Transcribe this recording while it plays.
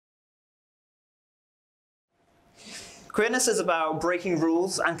Queerness is about breaking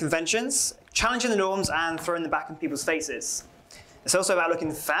rules and conventions, challenging the norms, and throwing them back in people's faces. It's also about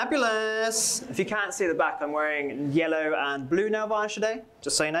looking fabulous. If you can't see the back, I'm wearing yellow and blue nail varnish today,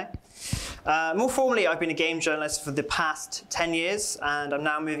 just so you know. More formally, I've been a game journalist for the past 10 years, and I'm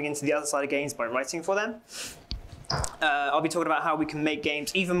now moving into the other side of games by writing for them. I'll be talking about how we can make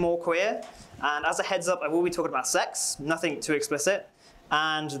games even more queer, and as a heads up, I will be talking about sex, nothing too explicit,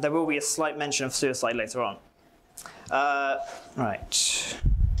 and there will be a slight mention of suicide later on. Right.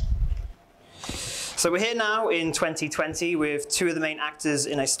 So we're here now in 2020 with two of the main actors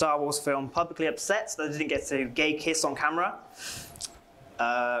in a Star Wars film publicly upset that they didn't get a gay kiss on camera.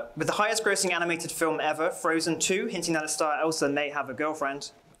 With the highest grossing animated film ever, Frozen 2, hinting that the star Elsa may have a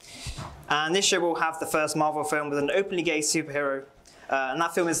girlfriend. And this year we'll have the first Marvel film with an openly gay superhero. And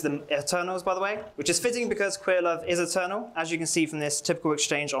that film is The Eternals, by the way, which is fitting because queer love is eternal, as you can see from this typical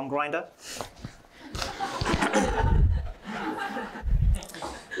exchange on Grindr.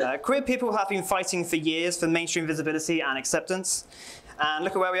 Queer people have been fighting for years for mainstream visibility and acceptance. And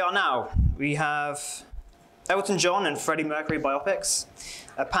look at where we are now. We have Elton John and Freddie Mercury biopics,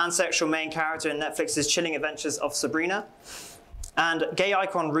 a pansexual main character in Netflix's Chilling Adventures of Sabrina, and gay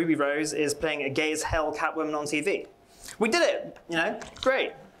icon Ruby Rose is playing a gay as hell Catwoman on TV. We did it, you know,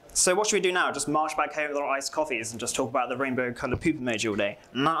 great. So what should we do now? Just march back home with our iced coffees and just talk about the rainbow-colored poop emoji all day?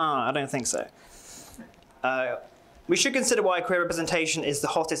 Nah, I don't think so. We should consider why queer representation is the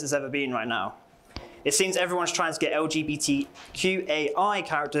hottest it's ever been right now. It seems everyone's trying to get LGBTQAI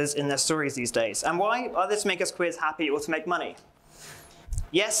characters in their stories these days. And why? Either to make us queers happy or to make money.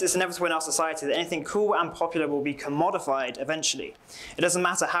 Yes, it's inevitable in our society that anything cool and popular will be commodified eventually. It doesn't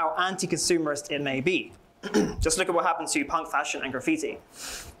matter how anti-consumerist it may be. Just look at what happened to punk fashion and graffiti.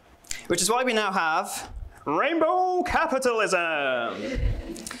 Which is why we now have rainbow capitalism.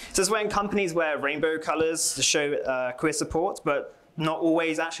 This is when companies wear rainbow colors to show queer support, but not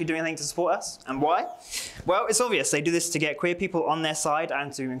always actually doing anything to support us. And why? Well, it's obvious. They do this to get queer people on their side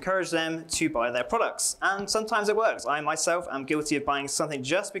and to encourage them to buy their products. And sometimes it works. I myself am guilty of buying something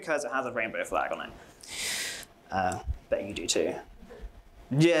just because it has a rainbow flag on it. Bet you do too.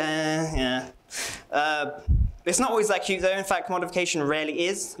 Yeah. It's not always that cute though. In fact, commodification rarely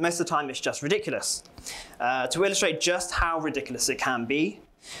is. Most of the time it's just ridiculous. To illustrate just how ridiculous it can be,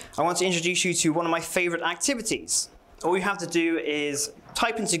 I want to introduce you to one of my favorite activities. All you have to do is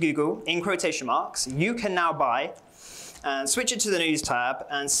type into Google, in quotation marks, "you can now buy," and switch it to the news tab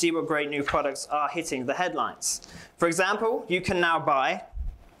and see what great new products are hitting the headlines. For example, you can now buy,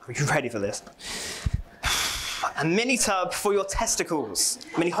 are you ready for this? A mini tub for your testicles.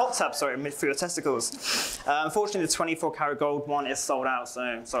 Mini hot tub, sorry, for your testicles. Unfortunately, the 24 karat gold one is sold out,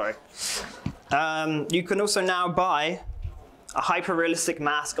 so sorry. You can also now buy a hyper-realistic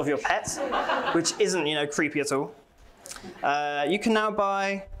mask of your pet, which isn't, you know, creepy at all. You can now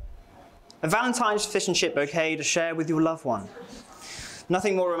buy a Valentine's fish and chip bouquet to share with your loved one.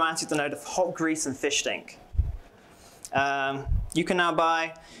 Nothing more romantic than a load of hot grease and fish stink. You can now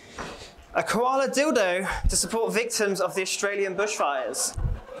buy a koala dildo to support victims of the Australian bushfires.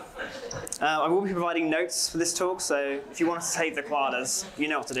 I will be providing notes for this talk, so if you want to save the koalas, you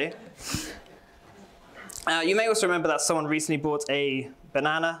know what to do. You may also remember that someone recently bought a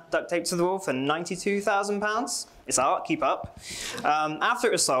banana duct tape to the wall for £92,000. It's art, keep up. After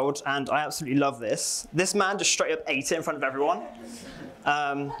it was sold, and I absolutely love this, this man just straight up ate it in front of everyone.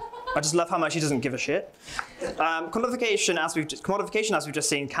 I just love how much he doesn't give a shit. Commodification, as we've just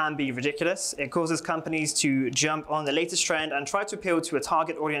seen, can be ridiculous. It causes companies to jump on the latest trend and try to appeal to a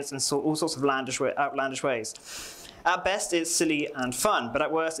target audience in all sorts of outlandish ways. At best, it's silly and fun, but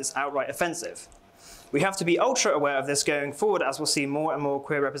at worst, it's outright offensive. We have to be ultra aware of this going forward, as we'll see more and more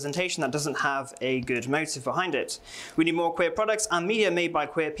queer representation that doesn't have a good motive behind it. We need more queer products and media made by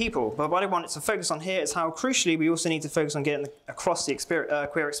queer people, but what I want to focus on here is how crucially we also need to focus on getting across the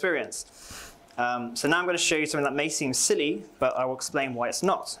queer experience. So now I'm going to show you something that may seem silly, but I will explain why it's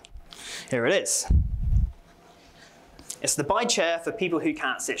not. Here it is. It's the buy chair for people who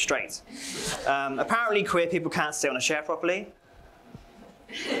can't sit straight. Apparently queer people can't sit on a chair properly.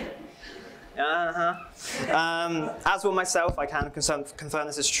 As will myself, I can confirm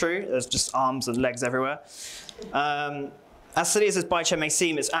this is true. There's just arms and legs everywhere. As silly as this buy chair may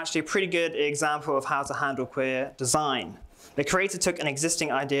seem, it's actually a pretty good example of how to handle queer design. The creator took an existing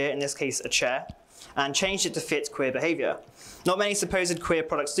idea, in this case a chair, and changed it to fit queer behavior. Not many supposed queer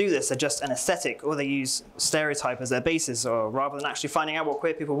products do this. They're just an aesthetic, or they use stereotype as their basis, or rather than actually finding out what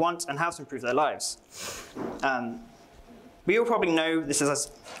queer people want and how to improve their lives. We all probably know this is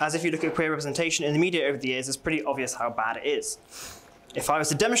as if you look at queer representation in the media over the years, it's pretty obvious how bad it is. If I was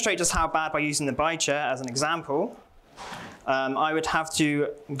to demonstrate just how bad by using the buy chair as an example, I would have to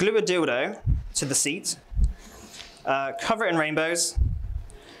glue a dildo to the seat, cover it in rainbows,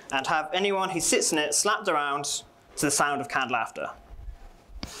 and have anyone who sits in it slapped around to the sound of canned laughter.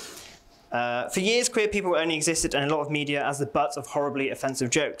 For years, queer people only existed in a lot of media as the butt of horribly offensive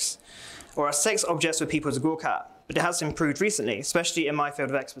jokes, or as sex objects for people to gawk at. But it has improved recently, especially in my field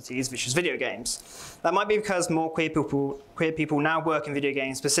of expertise, which is video games. That might be because more queer people now work in video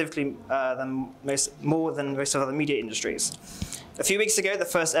games, specifically more than most of other media industries. A few weeks ago, the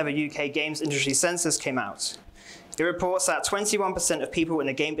first ever UK games industry census came out. It reports that 21% of people in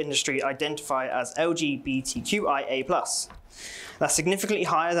the game industry identify as LGBTQIA+. That's significantly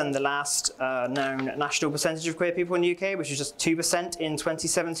higher than the last known national percentage of queer people in the UK, which was just 2% in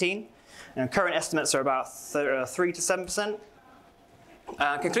 2017. And current estimates are about 3 to 7%.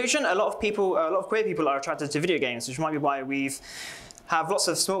 Conclusion, a lot of queer people are attracted to video games, which might be why we have lots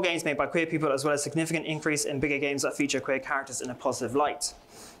of small games made by queer people, as well as a significant increase in bigger games that feature queer characters in a positive light.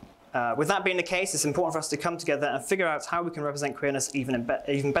 With that being the case, it's important for us to come together and figure out how we can represent queerness even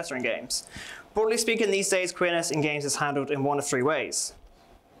better in games. Broadly speaking, these days, queerness in games is handled in one of three ways.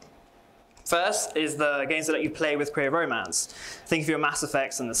 First is the games that let you play with queer romance. Think of your Mass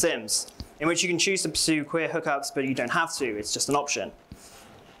Effects and The Sims, in which you can choose to pursue queer hookups, but you don't have to, it's just an option.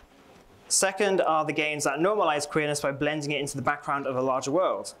 Second are the games that normalize queerness by blending it into the background of a larger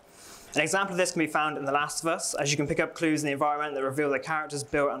world. An example of this can be found in The Last of Us, as you can pick up clues in the environment that reveal that characters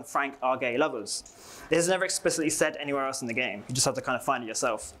Bill and Frank are gay lovers. This is never explicitly said anywhere else in the game, you just have to kind of find it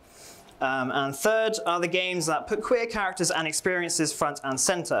yourself. And third are the games that put queer characters and experiences front and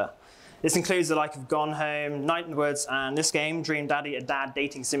center. This includes the like of Gone Home, Night in the Woods, and this game, Dream Daddy, a dad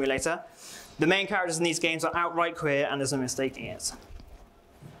dating simulator. The main characters in these games are outright queer, and there's no mistaking it.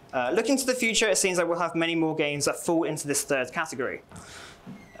 Looking to the future, it seems like we'll have many more games that fall into this third category,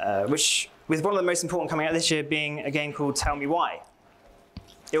 with one of the most important coming out this year being a game called Tell Me Why.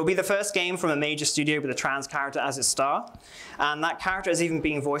 It will be the first game from a major studio with a trans character as its star, and that character is even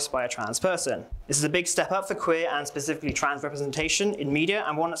being voiced by a trans person. This is a big step up for queer and specifically trans representation in media,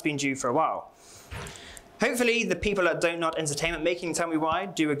 and one that's been due for a while. Hopefully, the people at Don't Nod Entertainment making Tell Me Why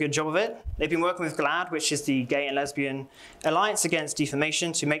do a good job of it. They've been working with GLAAD, which is the Gay and Lesbian Alliance Against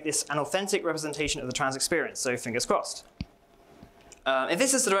Defamation, to make this an authentic representation of the trans experience, so fingers crossed. If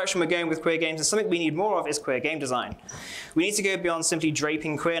this is the direction we're going with queer games, and something we need more of is queer game design. We need to go beyond simply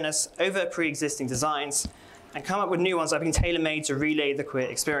draping queerness over pre-existing designs and come up with new ones that have been tailor-made to relay the queer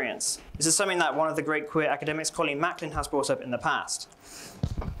experience. This is something that one of the great queer academics, Colleen Macklin, has brought up in the past.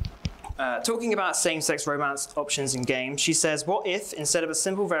 Talking about same-sex romance options in games, she says, what if, instead of a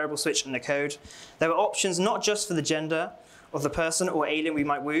simple variable switch in the code, there were options not just for the gender of the person or alien we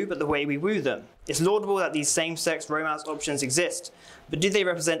might woo, but the way we woo them? It's laudable that these same-sex romance options exist, but do they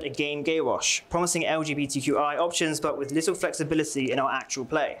represent a game gay wash, promising LGBTQI options but with little flexibility in our actual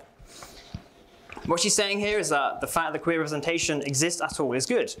play? What she's saying here is that the fact that queer representation exists at all is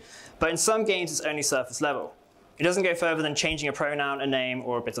good, but in some games it's only surface level. It doesn't go further than changing a pronoun, a name,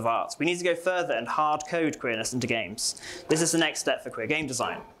 or a bit of art. We need to go further and hard code queerness into games. This is the next step for queer game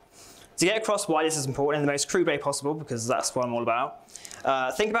design. To get across why this is important in the most crude way possible, because that's what I'm all about,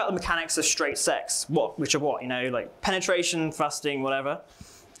 think about the mechanics of straight sex, which are what, like penetration, thrusting, whatever.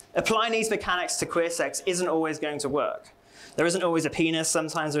 Applying these mechanics to queer sex isn't always going to work. There isn't always a penis,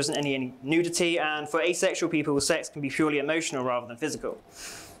 sometimes there isn't any nudity, and for asexual people, sex can be purely emotional rather than physical.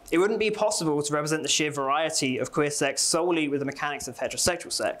 It wouldn't be possible to represent the sheer variety of queer sex solely with the mechanics of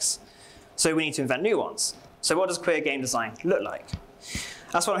heterosexual sex. So we need to invent new ones. So what does queer game design look like?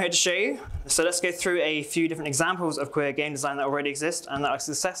 That's what I'm here to show you. So let's go through a few different examples of queer game design that already exist and that are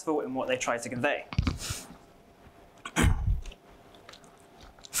successful in what they try to convey.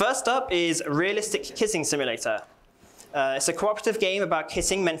 First up is Realistic Kissing Simulator. It's a cooperative game about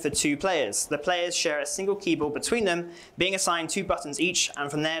kissing meant for two players. The players share a single keyboard between them, being assigned 2 buttons each, and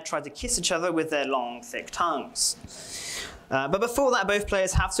from there try to kiss each other with their long, thick tongues. But before that, both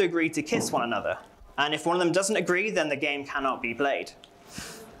players have to agree to kiss one another. And if one of them doesn't agree, then the game cannot be played.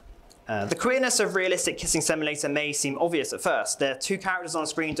 The queerness of Realistic Kissing Simulator may seem obvious at first. Their 2 characters on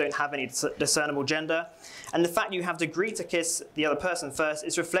screen don't have any discernible gender, and the fact you have to agree to kiss the other person first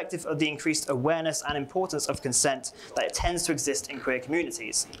is reflective of the increased awareness and importance of consent that tends to exist in queer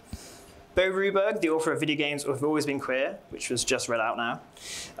communities. Bo Ruberg, the author of Video Games Have Always Been Queer, which was just read out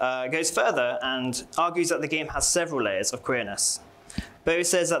now, goes further and argues that the game has several layers of queerness. Bo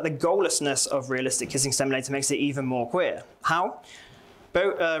says that the goallessness of Realistic Kissing Simulator makes it even more queer. How?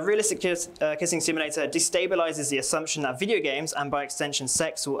 Realistic Kissing Simulator destabilizes the assumption that video games, and by extension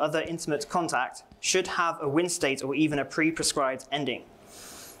sex or other intimate contact, should have a win state or even a pre-prescribed ending.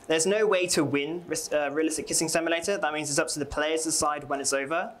 There's no way to win Realistic Kissing Simulator. That means it's up to the players to decide when it's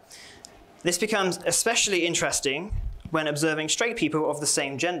over. This becomes especially interesting when observing straight people of the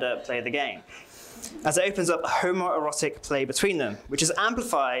same gender play the game, as it opens up a homoerotic play between them, which is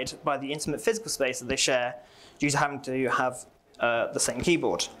amplified by the intimate physical space that they share due to having to have the same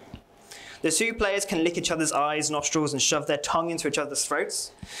keyboard. The two players can lick each other's eyes, nostrils, and shove their tongue into each other's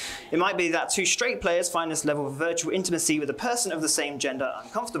throats. It might be that two straight players find this level of virtual intimacy with a person of the same gender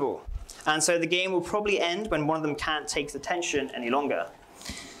uncomfortable, and so the game will probably end when one of them can't take the tension any longer.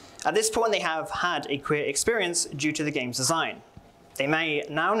 At this point, they have had a queer experience due to the game's design. They may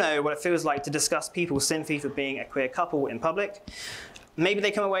now know what it feels like to discuss people's sympathy for being a queer couple in public. Maybe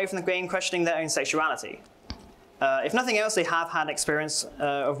they come away from the game questioning their own sexuality. If nothing else, they have had experience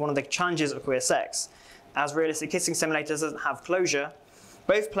of one of the challenges of queer sex. As Realistic Kissing Simulator doesn't have closure,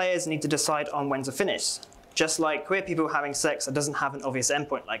 both players need to decide on when to finish, just like queer people having sex that doesn't have an obvious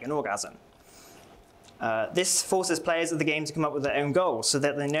endpoint like an orgasm. This forces players of the game to come up with their own goals so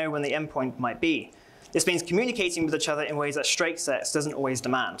that they know when the endpoint might be. This means communicating with each other in ways that straight sex doesn't always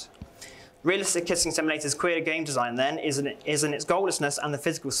demand. Realistic Kissing Simulator's queer game design, then, is in its goallessness and the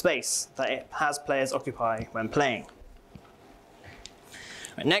physical space that it has players occupy when playing.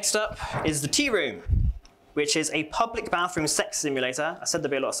 Right, next up is the Tea Room, which is a public bathroom sex simulator, I said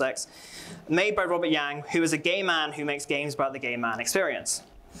there'd be a lot of sex, made by Robert Yang, who is a gay man who makes games about the gay man experience.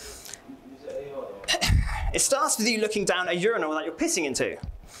 It starts with you looking down a urinal that you're pissing into.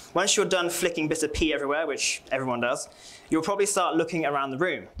 Once you're done flicking bits of pee everywhere, which everyone does, you'll probably start looking around the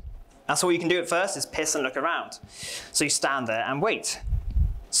room. That's all you can do at first is piss and look around. So you stand there and wait.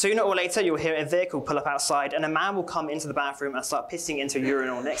 Sooner or later, you'll hear a vehicle pull up outside and a man will come into the bathroom and start pissing into a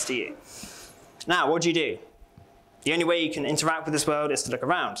urinal next to you. Now, what do? The only way you can interact with this world is to look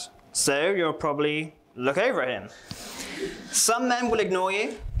around. So you'll probably look over at him. Some men will ignore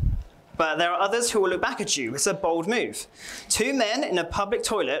you, but there are others who will look back at you. It's a bold move. Two men in a public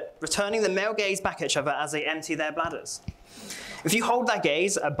toilet returning the male gaze back at each other as they empty their bladders. If you hold that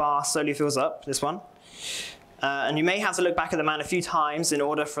gaze, a bar slowly fills up, this one, and you may have to look back at the man a few times in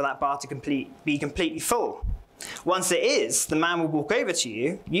order for that bar to be completely full. Once it is, the man will walk over to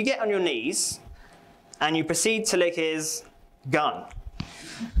you, you get on your knees, and you proceed to lick his gun,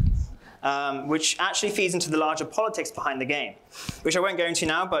 which actually feeds into the larger politics behind the game, which I won't go into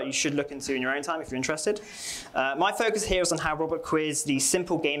now, but you should look into in your own time if you're interested. My focus here is on how Robert queers the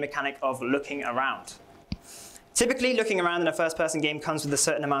simple game mechanic of looking around. Typically, looking around in a first-person game comes with a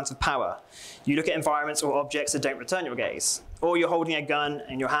certain amount of power. You look at environments or objects that don't return your gaze. Or you're holding a gun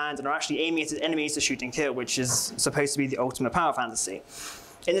in your hand and are actually aiming at enemies to shoot and kill, which is supposed to be the ultimate power fantasy.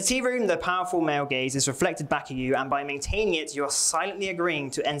 In the Tea Room, the powerful male gaze is reflected back at you, and by maintaining it, you are silently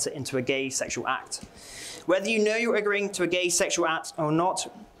agreeing to enter into a gay sexual act. Whether you know you're agreeing to a gay sexual act or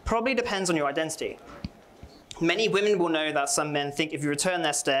not probably depends on your identity. Many women will know that some men think if you return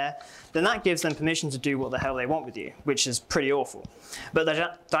their stare, then that gives them permission to do what the hell they want with you, which is pretty awful. But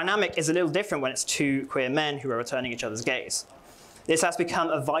the dynamic is a little different when it's two queer men who are returning each other's gaze. This has become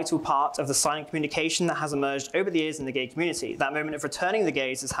a vital part of the silent communication that has emerged over the years in the gay community. That moment of returning the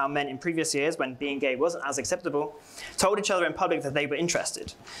gaze is how men in previous years, when being gay wasn't as acceptable, told each other in public that they were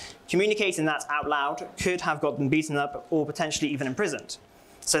interested. Communicating that out loud could have got them beaten up or potentially even imprisoned.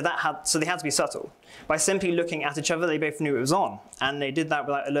 So they had to be subtle. By simply looking at each other, they both knew it was on, and they did that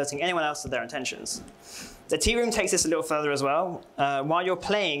without alerting anyone else of their intentions. The Tea Room takes this a little further as well. While you're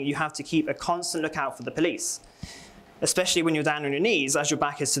playing, you have to keep a constant lookout for the police, especially when you're down on your knees, as your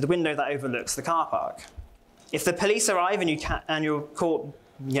back is to the window that overlooks the car park. If the police arrive and you're caught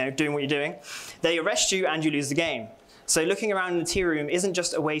doing what you're doing, they arrest you and you lose the game. So looking around in the Tea Room isn't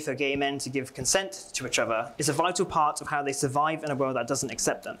just a way for gay men to give consent to each other, it's a vital part of how they survive in a world that doesn't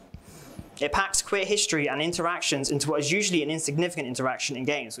accept them. It packs queer history and interactions into what is usually an insignificant interaction in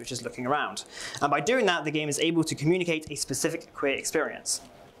games, which is looking around. And by doing that, the game is able to communicate a specific queer experience.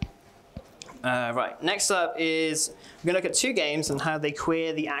 Right, next up is, we're going to look at two games and how they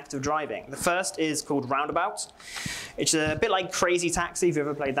queer the act of driving. The first is called Roundabout. It's a bit like Crazy Taxi, if you've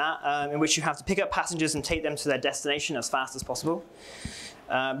ever played that, in which you have to pick up passengers and take them to their destination as fast as possible.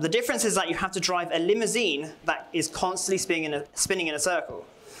 The difference is that you have to drive a limousine that is constantly spinning in a circle.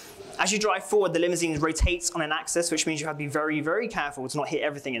 As you drive forward, the limousine rotates on an axis, which means you have to be very, very careful to not hit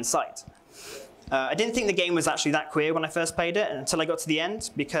everything in sight. I didn't think the game was actually that queer when I first played it until I got to the end,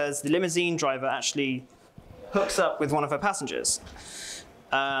 because the limousine driver actually hooks up with one of her passengers.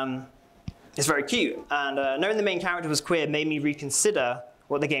 It's very cute, and knowing the main character was queer made me reconsider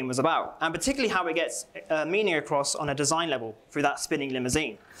what the game was about, and particularly how it gets meaning across on a design level through that spinning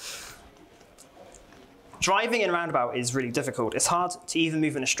limousine. Driving in a roundabout is really difficult. It's hard to even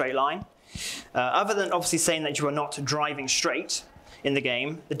move in a straight line. Other than obviously saying that you are not driving straight in the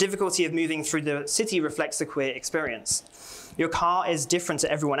game, the difficulty of moving through the city reflects the queer experience. Your car is different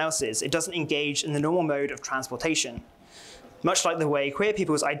to everyone else's. It doesn't engage in the normal mode of transportation, much like the way queer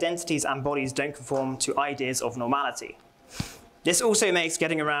people's identities and bodies don't conform to ideas of normality. This also makes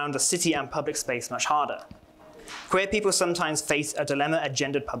getting around a city and public space much harder. Queer people sometimes face a dilemma at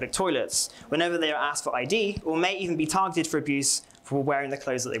gendered public toilets, whenever they are asked for ID, or may even be targeted for abuse for wearing the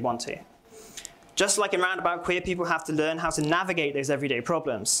clothes that they want to. Just like in Roundabout, queer people have to learn how to navigate those everyday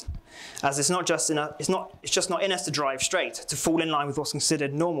problems, as it's just not in us to drive straight, to fall in line with what's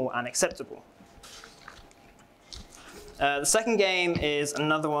considered normal and acceptable. The second game is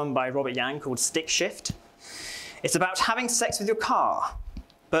another one by Robert Yang called Stick Shift. It's about having sex with your car,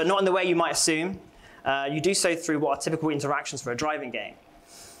 but not in the way you might assume. You do so through what are typical interactions for a driving game.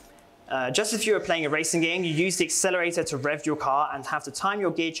 Just as if you were playing a racing game, you use the accelerator to rev your car and have to time your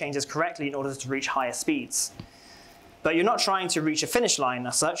gear changes correctly in order to reach higher speeds. But you're not trying to reach a finish line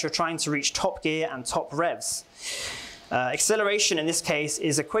as such, you're trying to reach top gear and top revs. Acceleration in this case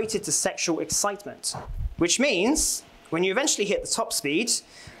is equated to sexual excitement, which means when you eventually hit the top speed,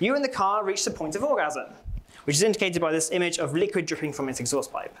 you and the car reach the point of orgasm, which is indicated by this image of liquid dripping from its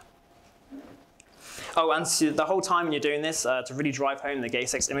exhaust pipe. Oh, and so the whole time when you're doing this, to really drive home the gay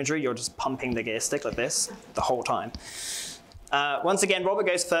sex imagery, you're just pumping the gear stick like this the whole time. Once again, Robert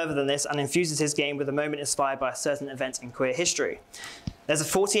goes further than this and infuses his game with a moment inspired by a certain event in queer history. There's a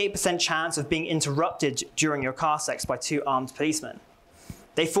 48% chance of being interrupted during your car sex by two armed policemen.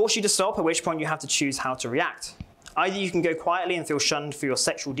 They force you to stop, at which point you have to choose how to react. Either you can go quietly and feel shunned for your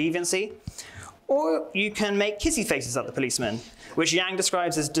sexual deviancy, or you can make kissy faces at the policemen, which Yang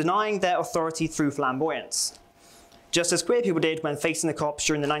describes as denying their authority through flamboyance, just as queer people did when facing the cops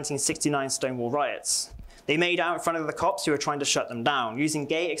during the 1969 Stonewall riots. They made out in front of the cops who were trying to shut them down, using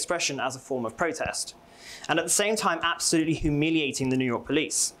gay expression as a form of protest, and at the same time absolutely humiliating the New York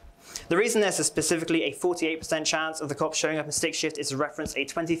police. The reason there's specifically a 48% chance of the cops showing up in Stick Shift is to reference a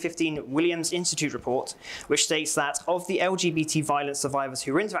 2015 Williams Institute report, which states that of the LGBT violence survivors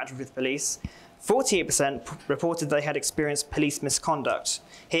who were interacted with police, 48% reported they had experienced police misconduct.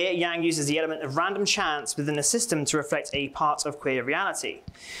 Here, Yang uses the element of random chance within the system to reflect a part of queer reality,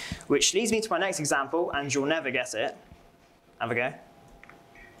 which leads me to my next example, and you'll never guess it. Have a go?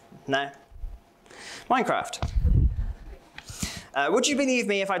 No? Minecraft. Would you believe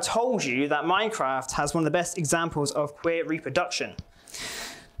me if I told you that Minecraft has one of the best examples of queer reproduction?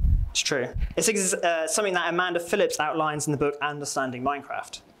 It's true. It's something that Amanda Phillips outlines in the book Understanding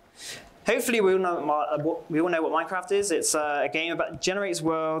Minecraft. Hopefully we all know what Minecraft is. It's a game that generates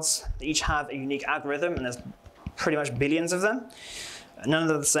worlds that each have a unique algorithm, and there's pretty much billions of them. None of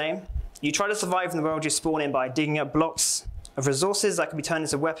them are the same. You try to survive in the world you spawn in by digging up blocks of resources that can be turned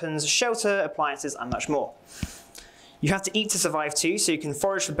into weapons, shelter, appliances, and much more. You have to eat to survive too, so you can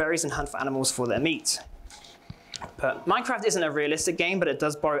forage for berries and hunt for animals for their meat. But Minecraft isn't a realistic game, but it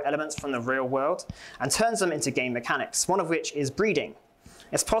does borrow elements from the real world and turns them into game mechanics, one of which is breeding.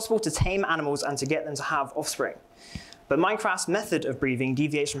 It's possible to tame animals and to get them to have offspring. But Minecraft's method of breeding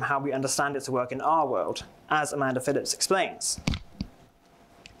deviates from how we understand it to work in our world, as Amanda Phillips explains.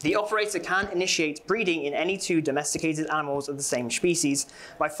 The operator can initiate breeding in any two domesticated animals of the same species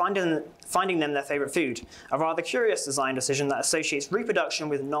by finding them their favorite food, a rather curious design decision that associates reproduction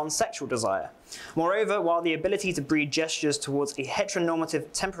with non-sexual desire. Moreover, while the ability to breed gestures towards a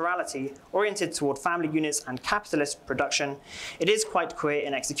heteronormative temporality oriented toward family units and capitalist production, it is quite queer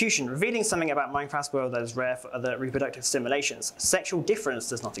in execution, revealing something about Minecraft's world that is rare for other reproductive stimulations. Sexual difference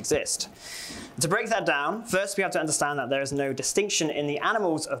does not exist. To break that down, first we have to understand that there is no distinction in the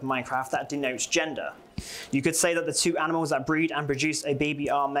animals of Minecraft that denotes gender. You could say that the two animals that breed and produce a baby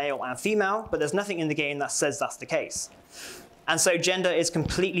are male and female, but there's nothing in the game that says that's the case. And so gender is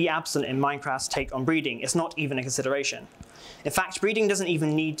completely absent in Minecraft's take on breeding. It's not even a consideration. In fact, breeding isn't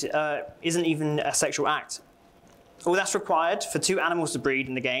even a sexual act. All that's required for two animals to breed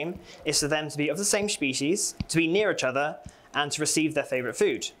in the game is for them to be of the same species, to be near each other, and to receive their favorite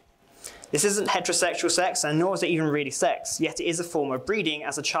food. This isn't heterosexual sex, and nor is it even really sex, yet it is a form of breeding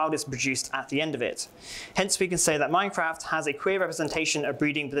as a child is produced at the end of it. Hence we can say that Minecraft has a queer representation of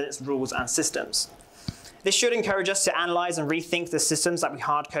breeding within its rules and systems. This should encourage us to analyze and rethink the systems that we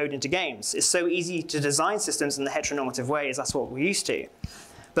hard code into games. It's so easy to design systems in the heteronormative way, as that's what we're used to.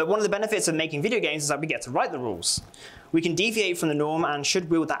 But one of the benefits of making video games is that we get to write the rules. We can deviate from the norm and should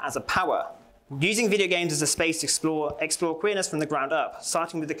wield that as a power. Using video games as a space to explore queerness from the ground up,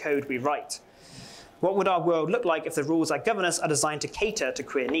 starting with the code we write. What would our world look like if the rules that govern us are designed to cater to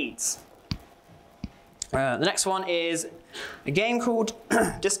queer needs? The next one is a game called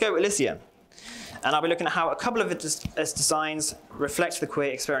Disco Elysium. And I'll be looking at how a couple of its designs reflect the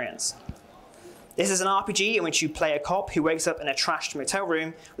queer experience. This is an RPG in which you play a cop who wakes up in a trashed motel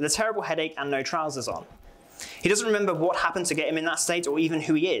room with a terrible headache and no trousers on. He doesn't remember what happened to get him in that state or even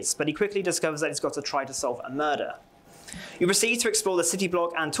who he is, but he quickly discovers that he's got to try to solve a murder. You proceed to explore the city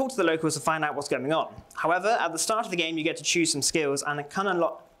block and talk to the locals to find out what's going on. However, at the start of the game, you get to choose some skills and can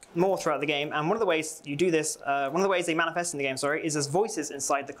unlock more throughout the game, and one of the ways you do this, one of the ways they manifest in the game, is as voices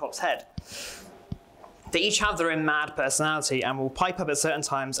inside the cop's head. They each have their own mad personality and will pipe up at certain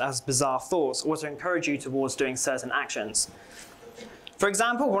times as bizarre thoughts or to encourage you towards doing certain actions. For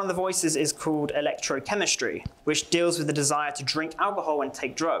example, one of the voices is called electrochemistry, which deals with the desire to drink alcohol and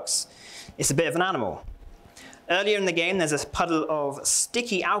take drugs. It's a bit of an animal. Earlier in the game, there's a puddle of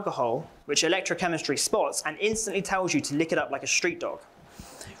sticky alcohol, which electrochemistry spots and instantly tells you to lick it up like a street dog.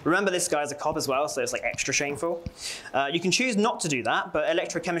 Remember, this guy's a cop as well, so it's like extra shameful. You can choose not to do that, but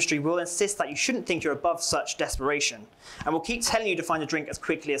electrochemistry will insist that you shouldn't think you're above such desperation, and will keep telling you to find a drink as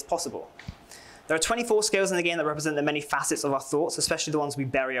quickly as possible. There are 24 skills in the game that represent the many facets of our thoughts, especially the ones we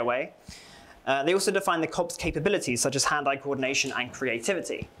bury away. They also define the cop's capabilities, such as hand-eye coordination and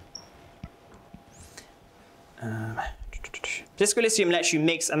creativity. Disco Elysium lets you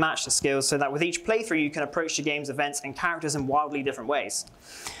mix and match the skills so that with each playthrough you can approach the game's events and characters in wildly different ways.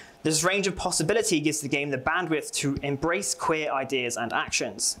 This range of possibility gives the game the bandwidth to embrace queer ideas and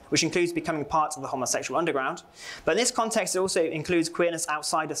actions, which includes becoming part of the homosexual underground. But in this context, it also includes queerness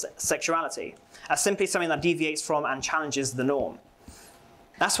outside of sexuality, as simply something that deviates from and challenges the norm.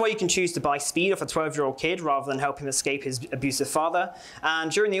 That's why you can choose to buy speed off a 12-year-old kid rather than help him escape his abusive father.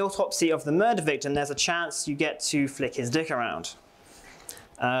 And during the autopsy of the murder victim, there's a chance you get to flick his dick around.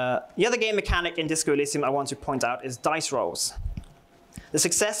 The other game mechanic in Disco Elysium I want to point out is dice rolls. The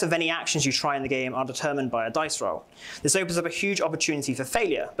success of any actions you try in the game are determined by a dice roll. This opens up a huge opportunity for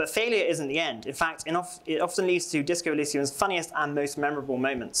failure, but failure isn't the end. In fact, it often leads to Disco Elysium's funniest and most memorable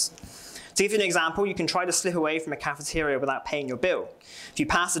moments. To give you an example, you can try to slip away from a cafeteria without paying your bill. If you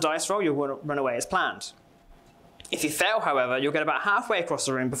pass the dice roll, you'll run away as planned. If you fail, however, you'll get about halfway across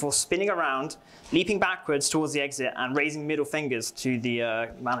the room before spinning around, leaping backwards towards the exit, and raising middle fingers to the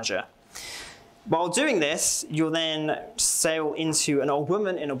manager. While doing this, you'll then sail into an old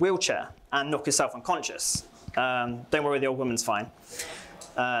woman in a wheelchair and knock yourself unconscious. Don't worry, the old woman's fine.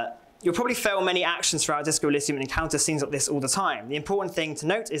 You'll probably fail many actions throughout Disco Elysium and encounter scenes like this all the time. The important thing to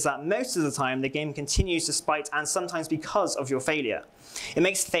note is that most of the time, the game continues despite and sometimes because of your failure. It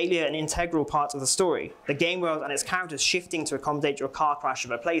makes failure an integral part of the story, the game world and its characters shifting to accommodate your car crash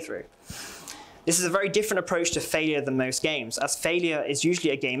of a playthrough. This is a very different approach to failure than most games, as failure is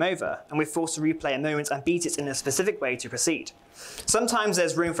usually a game over, and we're forced to replay a moment and beat it in a specific way to proceed. Sometimes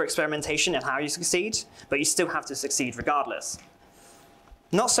there's room for experimentation in how you succeed, but you still have to succeed regardless.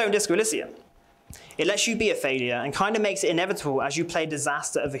 Not so in Disco Elysium. It lets you be a failure and kind of makes it inevitable as you play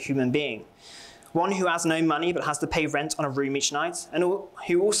disaster of a human being. One who has no money but has to pay rent on a room each night, and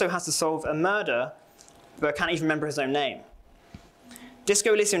who also has to solve a murder but can't even remember his own name.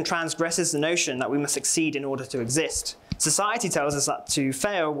 Disco Elysium transgresses the notion that we must succeed in order to exist. Society tells us that to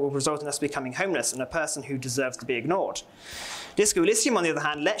fail will result in us becoming homeless and a person who deserves to be ignored. Disco Elysium, on the other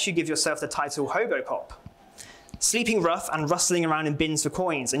hand, lets you give yourself the title Hobo Cop, sleeping rough and rustling around in bins for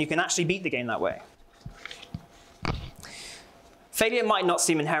coins, and you can actually beat the game that way. Failure might not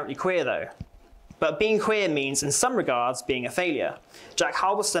seem inherently queer, though. But being queer means, in some regards, being a failure. Jack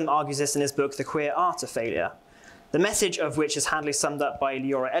Halberstam argues this in his book, The Queer Art of Failure, the message of which is handily summed up by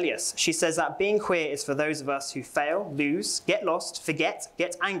Leora Elias. She says that being queer is for those of us who fail, lose, get lost, forget,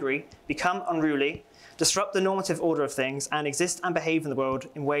 get angry, become unruly, disrupt the normative order of things, and exist and behave in the world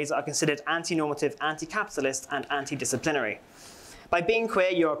in ways that are considered anti-normative, anti-capitalist, and anti-disciplinary. By being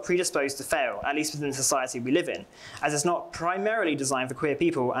queer, you are predisposed to fail, at least within the society we live in, as it's not primarily designed for queer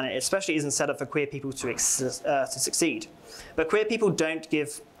people, and it especially isn't set up for queer people to succeed. But queer people don't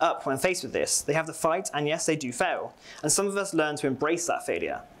give up when faced with this. They have to fight, and yes, they do fail. And some of us learn to embrace that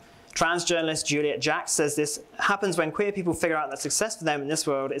failure. Trans journalist Juliet Jack says this happens when queer people figure out that success for them in this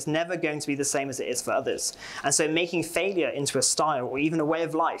world is never going to be the same as it is for others. And so making failure into a style or even a way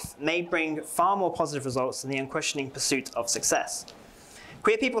of life may bring far more positive results than the unquestioning pursuit of success.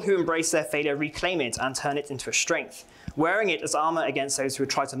 Queer people who embrace their failure reclaim it and turn it into a strength, wearing it as armor against those who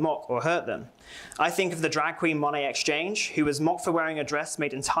would try to mock or hurt them. I think of the drag queen Monet Exchange, who was mocked for wearing a dress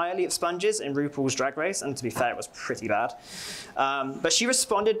made entirely of sponges in RuPaul's Drag Race, and to be fair, it was pretty bad. But she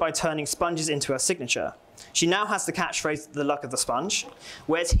responded by turning sponges into her signature. She now has the catchphrase, the luck of the sponge,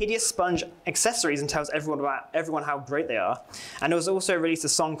 wears hideous sponge accessories and tells everyone how great they are, and has also released a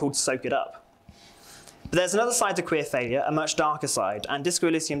song called Soak It Up. But there's another side to queer failure, a much darker side, and Disco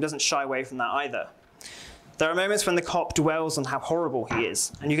Elysium doesn't shy away from that either. There are moments when the cop dwells on how horrible he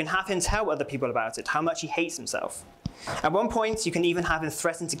is, and you can have him tell other people about it, how much he hates himself. At one point, you can even have him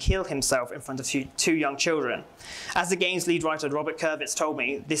threaten to kill himself in front of two young children. As the game's lead writer, Robert Kurwitz, told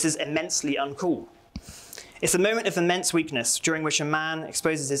me, this is immensely uncool. It's a moment of immense weakness during which a man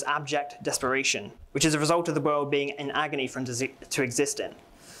exposes his abject desperation, which is a result of the world being in agony for him to exist in.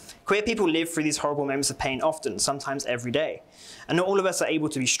 Queer people live through these horrible moments of pain often, sometimes every day, and not all of us are able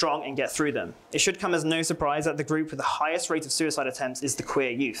to be strong and get through them. It should come as no surprise that the group with the highest rate of suicide attempts is the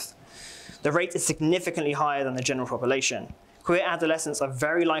queer youth. The rate is significantly higher than the general population. Queer adolescents are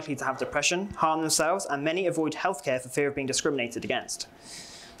very likely to have depression, harm themselves, and many avoid healthcare for fear of being discriminated against.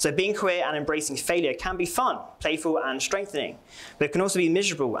 So being queer and embracing failure can be fun, playful, and strengthening, but it can also be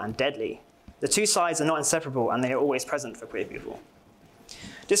miserable and deadly. The two sides are not inseparable, and they are always present for queer people.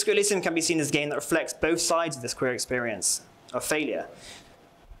 Disco Elysium can be seen as a game that reflects both sides of this queer experience of failure.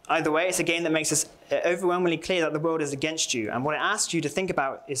 Either way, it's a game that makes it overwhelmingly clear that the world is against you, and what it asks you to think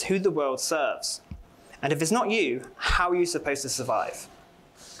about is who the world serves. And if it's not you, how are you supposed to survive?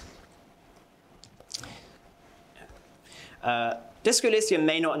 Disco Elysium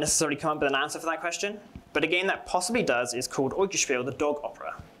may not necessarily come up with an answer for that question, but a game that possibly does is called Eugerspiel, the Dog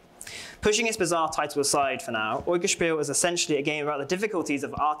Opera. Pushing its bizarre title aside for now, Eugerspiel is essentially a game about the difficulties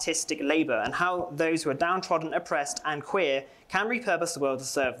of artistic labor and how those who are downtrodden, oppressed, and queer can repurpose the world to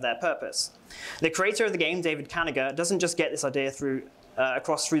serve their purpose. The creator of the game, David Kaniger, doesn't just get this idea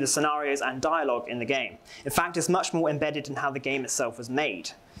across through the scenarios and dialogue in the game. In fact, it's much more embedded in how the game itself was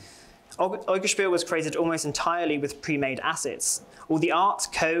made. Eugerspiel was created almost entirely with pre-made assets. All the art,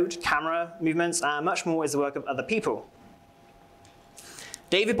 code, camera, movements, and much more is the work of other people.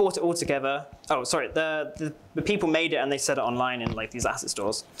 David bought it all together. Oh, sorry, the people made it and they set it online in like these asset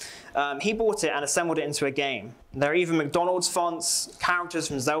stores. He bought it and assembled it into a game. There are even McDonald's fonts, characters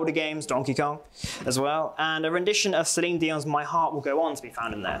from Zelda games, Donkey Kong as well, and a rendition of Celine Dion's My Heart Will Go On to be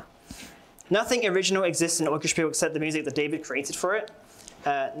found in there. Nothing original exists in Eugerspiel except the music that David created for it.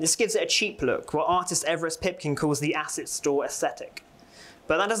 This gives it a cheap look, what artist Everest Pipkin calls the asset store aesthetic.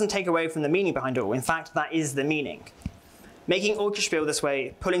 But that doesn't take away from the meaning behind it all. In fact, that is the meaning. Making Eugerspiel this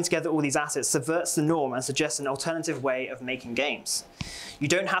way, pulling together all these assets, subverts the norm and suggests an alternative way of making games. You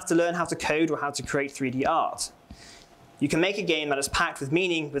don't have to learn how to code or how to create 3D art. You can make a game that is packed with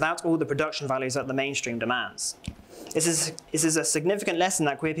meaning without all the production values that the mainstream demands. This is a significant lesson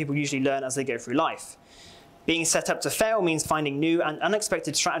that queer people usually learn as they go through life. Being set up to fail means finding new and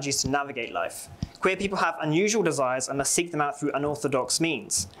unexpected strategies to navigate life. Queer people have unusual desires and must seek them out through unorthodox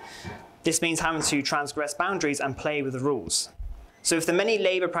means. This means having to transgress boundaries and play with the rules. So if the many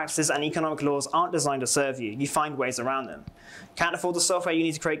labor practices and economic laws aren't designed to serve you, you find ways around them. Can't afford the software you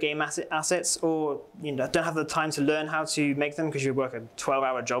need to create game assets, or don't have the time to learn how to make them because you work a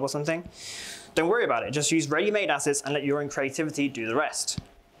 12-hour job or something? Don't worry about it. Just use ready-made assets and let your own creativity do the rest.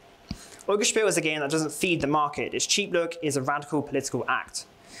 Eugerspiel is a game that doesn't feed the market. Its cheap look is a radical political act.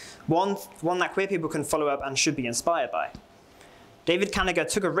 One that queer people can follow up and should be inspired by. David Kaniger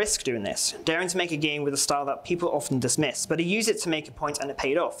took a risk doing this, daring to make a game with a style that people often dismiss, but he used it to make a point and it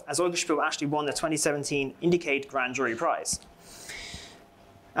paid off, as Eugerspiel actually won the 2017 Indiecade Grand Jury Prize.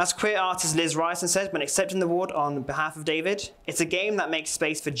 As queer artist Liz Ryerson said when accepting the award on behalf of David, it's a game that makes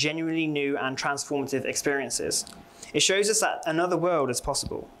space for genuinely new and transformative experiences. It shows us that another world is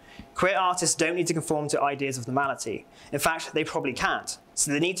possible. Queer artists don't need to conform to ideas of normality. In fact, they probably can't.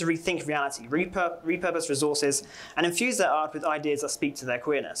 So they need to rethink reality, repurpose resources, and infuse their art with ideas that speak to their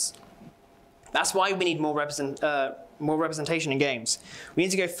queerness. That's why we need more representation in games. We need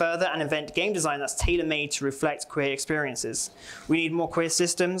to go further and invent game design that's tailor-made to reflect queer experiences. We need more queer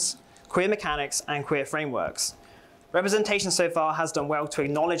systems, queer mechanics, and queer frameworks. Representation so far has done well to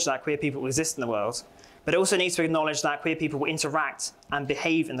acknowledge that queer people exist in the world, but it also needs to acknowledge that queer people will interact and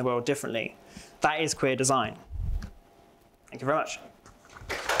behave in the world differently. That is queer design. Thank you very much.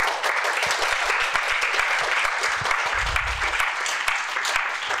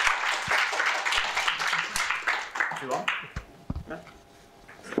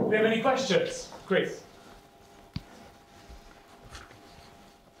 Do we have any questions? Chris?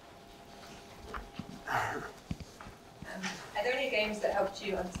 Are there any games that helped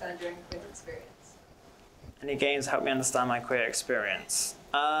you understand your own queer experience? Any games that helped me understand my queer experience?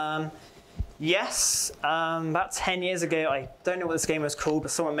 Yes, about 10 years ago, I don't know what this game was called,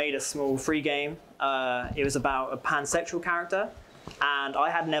 but someone made a small free game. It was about a pansexual character, and I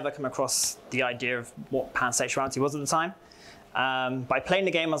had never come across the idea of what pansexuality was at the time. By playing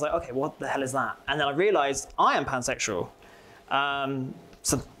the game, I was like, okay, what the hell is that? And then I realized I am pansexual.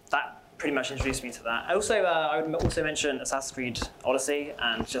 So that pretty much introduced me to that. Also, I would also mention Assassin's Creed Odyssey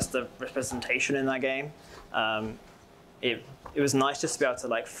and just the representation in that game. It was nice just to be able to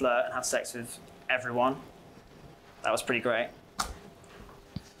like flirt and have sex with everyone. That was pretty great.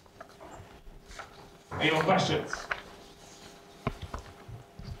 Any more questions?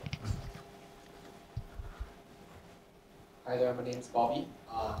 Hi there, my name is Bobby.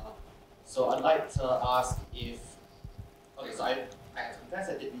 So I'd like to ask if, okay, so I confess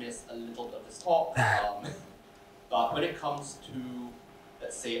I did miss a little bit of this talk, but when it comes to,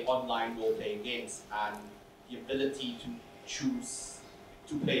 let's say, online role-playing games and the ability to choose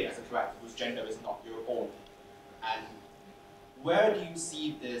to play as a character whose gender is not your own, and where do you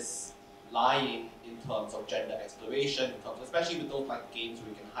see this lying in terms of gender exploration, especially with those like games where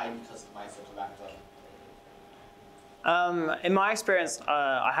you can highly customize your character? In my experience,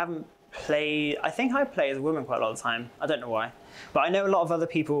 I haven't played. I think I play as a woman quite a lot of the time. I don't know why, but I know a lot of other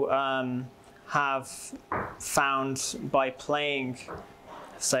people have found by playing,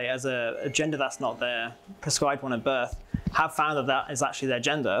 say, as a gender that's not their prescribed one at birth, have found that that is actually their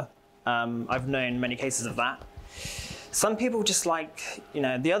gender. I've known many cases of that. Some people just like, you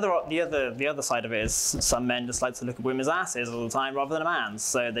know, the other side of it is some men just like to look at women's asses all the time rather than a man's,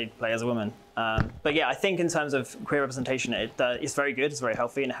 so they play as a woman. But yeah, I think in terms of queer representation, it's very good, it's very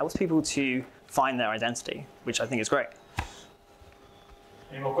healthy, and it helps people to find their identity, which I think is great.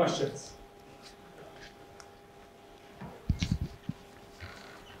 Any more questions?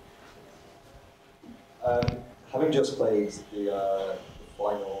 Having just played the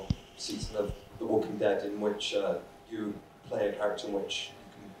final season of The Walking Dead, in which you play a character in which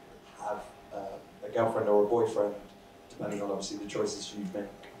you can have a girlfriend or a boyfriend, depending on obviously the choices you make.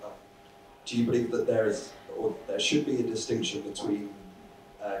 Do you believe that there is, or there should be, a distinction between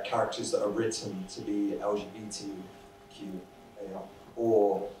characters that are written to be LGBTQIA,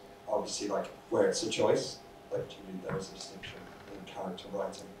 or obviously like where it's a choice? Like, do you believe there is a distinction in character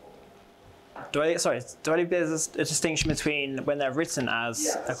writing? Do I believe there's a distinction between when they're written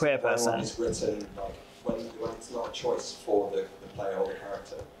as a queer person? When it's written, like, when it's not a choice for the player or the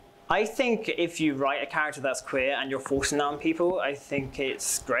character. I think if you write a character that's queer and you're forcing that on people, I think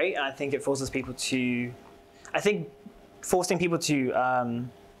it's great, and I think it forces people to... I think forcing people to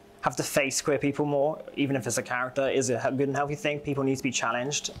have to face queer people more, even if it's a character, is a good and healthy thing. People need to be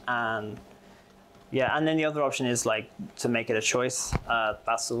challenged, and yeah, and then the other option is like to make it a choice.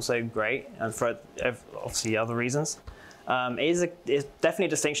 That's also great, and for obviously other reasons. It's definitely a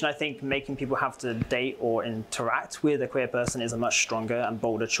distinction. I think making people have to date or interact with a queer person is a much stronger and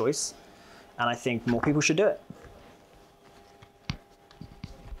bolder choice, and I think more people should do it.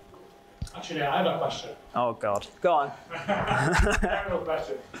 Actually, I have a question. Oh God, go on. I have a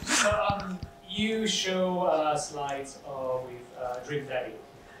question. So, you show slides with Dream Daddy.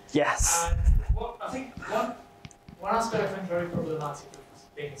 Yes. And I think one aspect I find very problematic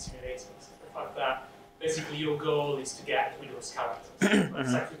with being in simulators is the fact that basically your goal is to get with those characters.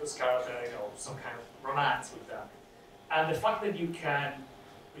 Let's say with those characters, you know, some kind of romance with them. And the fact that you can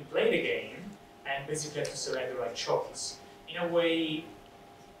replay the game and basically have to select the right choice, in a way,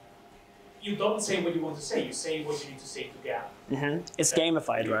 you don't say what you want to say, you say what you need to say to get. It's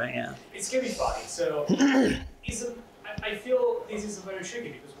gamified, right? Yeah. It's gamified, so I feel this is very tricky,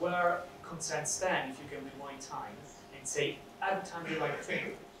 because where consent stands, if you can rewind time and say every time you write a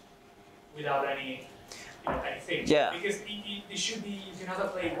thing without any, anything. Yeah. Because it should be, you can either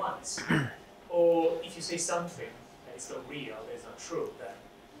play it once, or if you say something that is not real, that is not true, then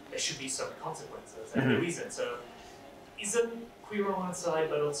there should be some consequences and a reason. So isn't queer on one side,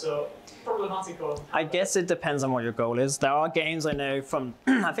 but also problematical? I guess it depends on what your goal is. There are games I know from,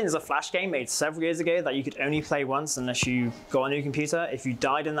 I think there's a Flash game made several years ago that you could only play once unless you got a new computer. If you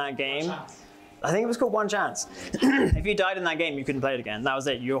died in that game, I think it was called One Chance. If you died in that game, you couldn't play it again. That was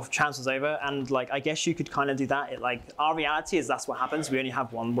it. Your chance was over. And like, I guess you could kind of do that. Our reality is that's what happens. We only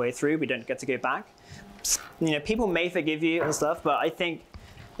have one way through. We don't get to go back. You know, people may forgive you and stuff, but I think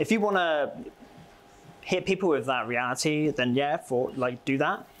if you want to hit people with that reality, then yeah, do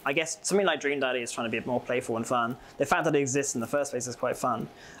that. I guess something like Dream Daddy is trying to be more playful and fun. The fact that it exists in the first place is quite fun.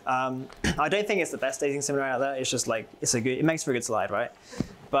 I don't think it's the best dating simulator out there. It's just like, it makes for a good slide, right?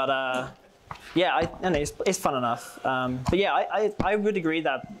 But yeah, it's fun enough. But yeah, I would agree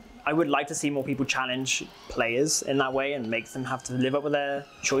that I would like to see more people challenge players in that way and make them have to live up with their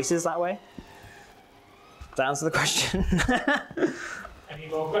choices that way. Does that answer the question? Any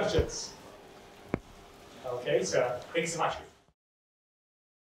more questions? Okay, so thank you so much.